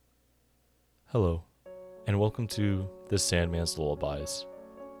Hello, and welcome to The Sandman's Lullabies.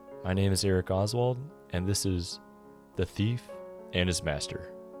 My name is Eric Oswald, and this is The Thief and His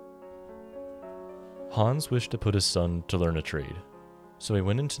Master. Hans wished to put his son to learn a trade, so he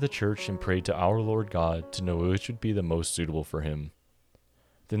went into the church and prayed to our Lord God to know which would be the most suitable for him.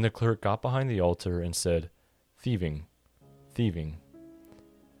 Then the clerk got behind the altar and said, "Thieving, thieving."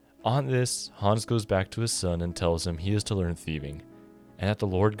 On this, Hans goes back to his son and tells him he is to learn thieving, and that the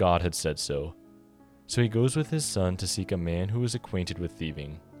Lord God had said so. So he goes with his son to seek a man who is acquainted with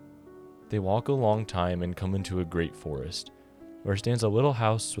thieving. They walk a long time and come into a great forest, where stands a little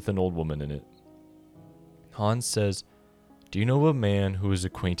house with an old woman in it. Hans says, "Do you know of a man who is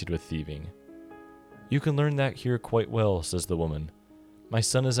acquainted with thieving?" "You can learn that here quite well," says the woman. "My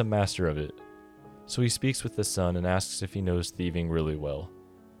son is a master of it." So he speaks with the son and asks if he knows thieving really well.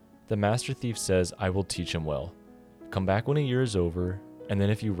 The master thief says, "I will teach him well. Come back when a year is over, and then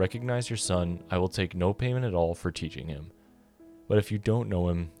if you recognize your son, I will take no payment at all for teaching him. But if you don't know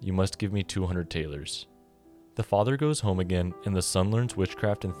him, you must give me 200 talers. The father goes home again, and the son learns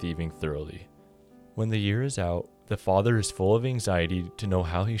witchcraft and thieving thoroughly. When the year is out, the father is full of anxiety to know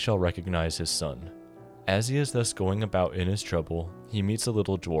how he shall recognize his son. As he is thus going about in his trouble, he meets a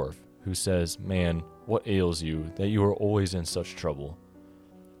little dwarf, who says, "Man, what ails you, that you are always in such trouble?"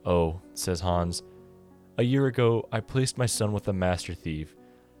 "Oh," says Hans, "a year ago I placed my son with a master thief,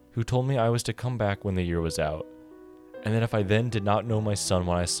 who told me I was to come back when the year was out, and that if I then did not know my son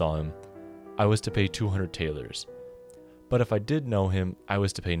when I saw him, I was to pay 200 talers. But if I did know him, I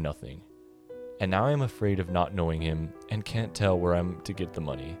was to pay nothing. And now I am afraid of not knowing him, and can't tell where I am to get the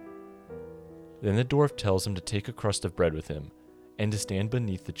money." Then the dwarf tells him to take a crust of bread with him, and to stand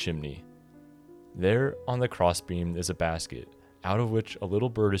beneath the chimney. There, on the crossbeam, is a basket, out of which a little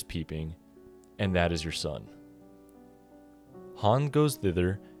bird is peeping, and that is your son. Hans goes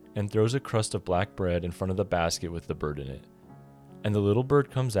thither, and throws a crust of black bread in front of the basket with the bird in it. And the little bird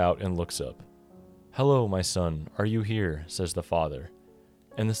comes out and looks up. "Hello, my son, are you here?" says the father.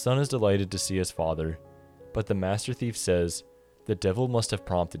 And the son is delighted to see his father, but the master thief says, "The devil must have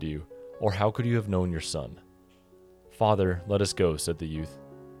prompted you, or how could you have known your son?" "Father, let us go," said the youth.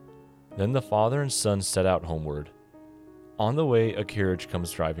 Then the father and son set out homeward. On the way, a carriage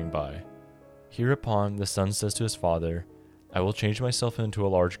comes driving by. Hereupon the son says to his father, "I will change myself into a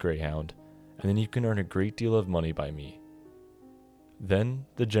large greyhound, and then you can earn a great deal of money by me." Then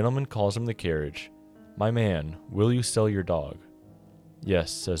the gentleman calls from the carriage, "My man, will you sell your dog?"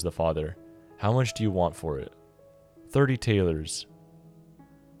 "Yes," says the father. "How much do you want for it?" 30 talers.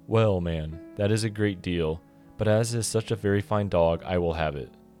 "Well, man, that is a great deal, but as it is such a very fine dog, I will have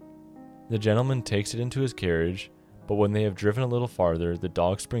it." The gentleman takes it into his carriage, but when they have driven a little farther, the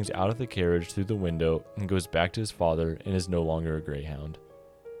dog springs out of the carriage through the window and goes back to his father and is no longer a greyhound.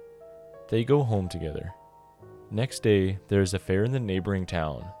 They go home together. Next day, there is a fair in the neighboring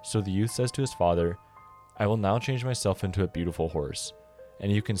town, so the youth says to his father, "I will now change myself into a beautiful horse,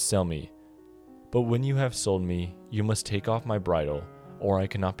 and you can sell me. But when you have sold me, you must take off my bridle, or I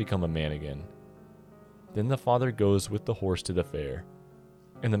cannot become a man again." Then the father goes with the horse to the fair,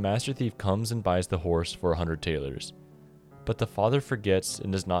 and the master thief comes and buys the horse for 100 talers. But the father forgets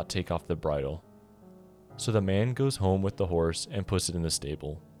and does not take off the bridle. So the man goes home with the horse and puts it in the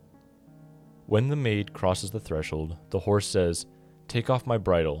stable. When the maid crosses the threshold, the horse says, "Take off my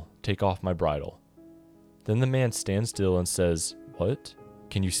bridle, take off my bridle." Then the man stands still and says, "What?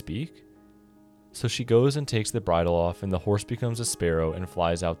 Can you speak?" So she goes and takes the bridle off, and the horse becomes a sparrow and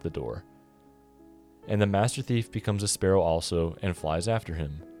flies out the door. And the master thief becomes a sparrow also and flies after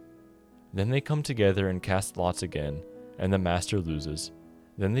him. Then they come together and cast lots again, and the master loses.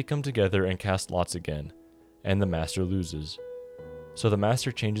 Then they come together and cast lots again, and the master loses. So the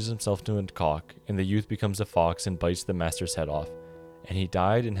master changes himself to a cock, and the youth becomes a fox and bites the master's head off, and he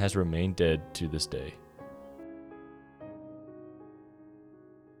died and has remained dead to this day.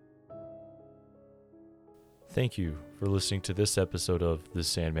 Thank you for listening to this episode of The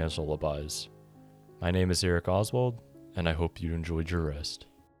Sandman's Lullabies. My name is Eric Oswald, and I hope you enjoyed your rest.